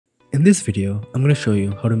In this video, I'm going to show you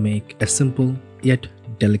how to make a simple yet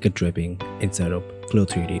delicate draping inside of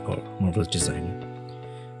Clo3D or Marvelous Designer.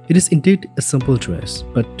 It is indeed a simple dress,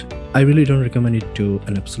 but I really don't recommend it to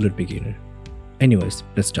an absolute beginner. Anyways,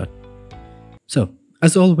 let's start. So,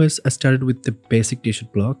 as always, I started with the basic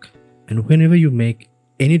t-shirt block, and whenever you make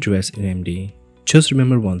any dress in MD, just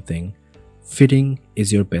remember one thing: fitting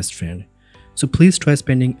is your best friend. So please try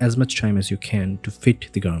spending as much time as you can to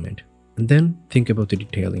fit the garment, and then think about the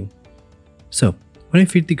detailing. So, when I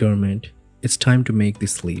fit the garment, it's time to make the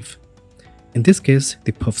sleeve. In this case,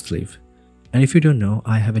 the puff sleeve. And if you don't know,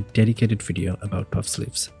 I have a dedicated video about puff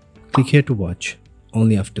sleeves. Click here to watch,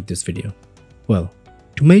 only after this video. Well,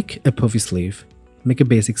 to make a puffy sleeve, make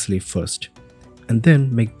a basic sleeve first, and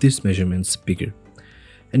then make these measurements bigger,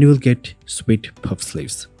 and you will get sweet puff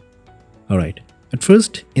sleeves. Alright, at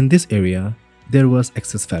first, in this area, there was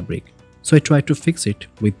excess fabric, so I tried to fix it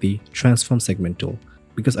with the transform segment tool,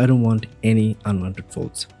 because I don't want any unwanted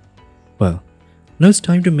folds. Well, now it's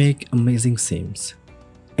time to make amazing seams.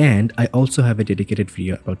 And I also have a dedicated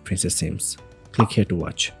video about princess seams. Click here to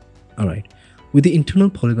watch. Alright, with the internal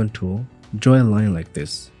polygon tool, draw a line like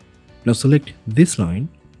this. Now select this line,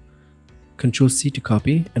 Ctrl C to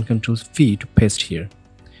copy and Ctrl V to paste here.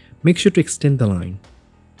 Make sure to extend the line.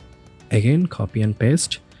 Again, copy and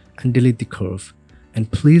paste and delete the curve. And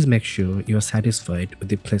please make sure you are satisfied with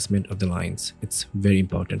the placement of the lines. It's very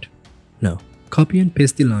important. Now, copy and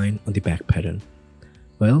paste the line on the back pattern.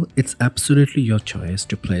 Well, it's absolutely your choice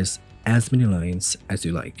to place as many lines as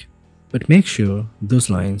you like, but make sure those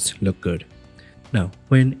lines look good. Now,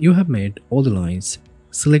 when you have made all the lines,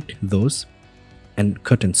 select those and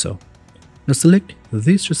cut and sew. Now select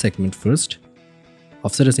these two segments first,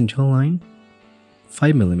 offset as internal line,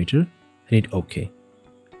 5mm, and hit OK.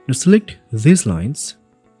 Now select these lines,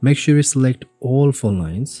 make sure you select all 4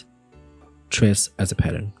 lines, trace as a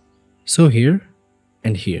pattern. Sew here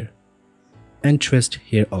and here, and trace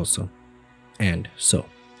here also, and sew.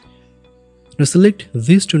 Now select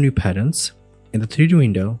these 2 new patterns. In the 3D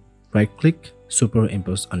window, right click,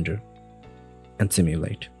 superimpose under, and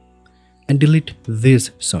simulate. And delete these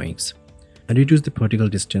sewings, and reduce the vertical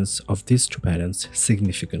distance of these 2 patterns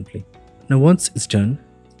significantly. Now once it's done,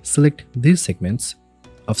 select these segments,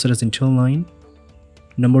 offset as internal line,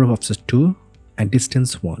 number of offsets 2, and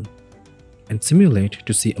distance 1, and simulate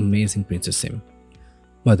to see amazing princess seam.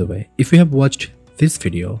 By the way, if you have watched this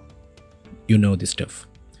video, you know this stuff.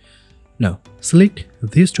 Now, select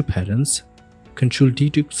these 2 patterns, Ctrl D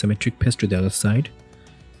to symmetric paste to the other side,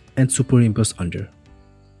 and superimpose under.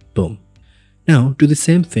 Boom. Now, do the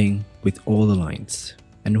same thing with all the lines.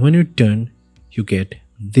 And when you're done, you get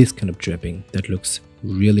this kind of draping that looks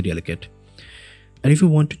really delicate. And if you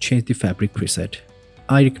want to change the fabric preset,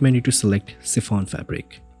 I recommend you to select chiffon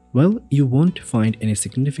fabric. Well, you won't find any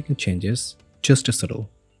significant changes, just a subtle,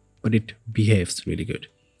 but it behaves really good.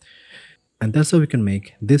 And that's how we can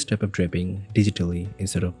make this type of draping digitally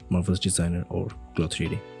instead of Marvelous Designer or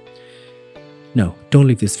Clo3D. Now, don't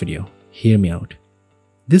leave this video, hear me out.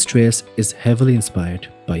 This dress is heavily inspired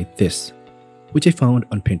by this, which I found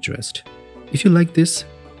on Pinterest. If you like this,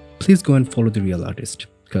 please go and follow the real artist,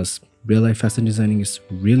 because real life fashion designing is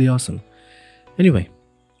really awesome. Anyway,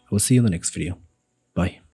 I will see you in the next video. Bye.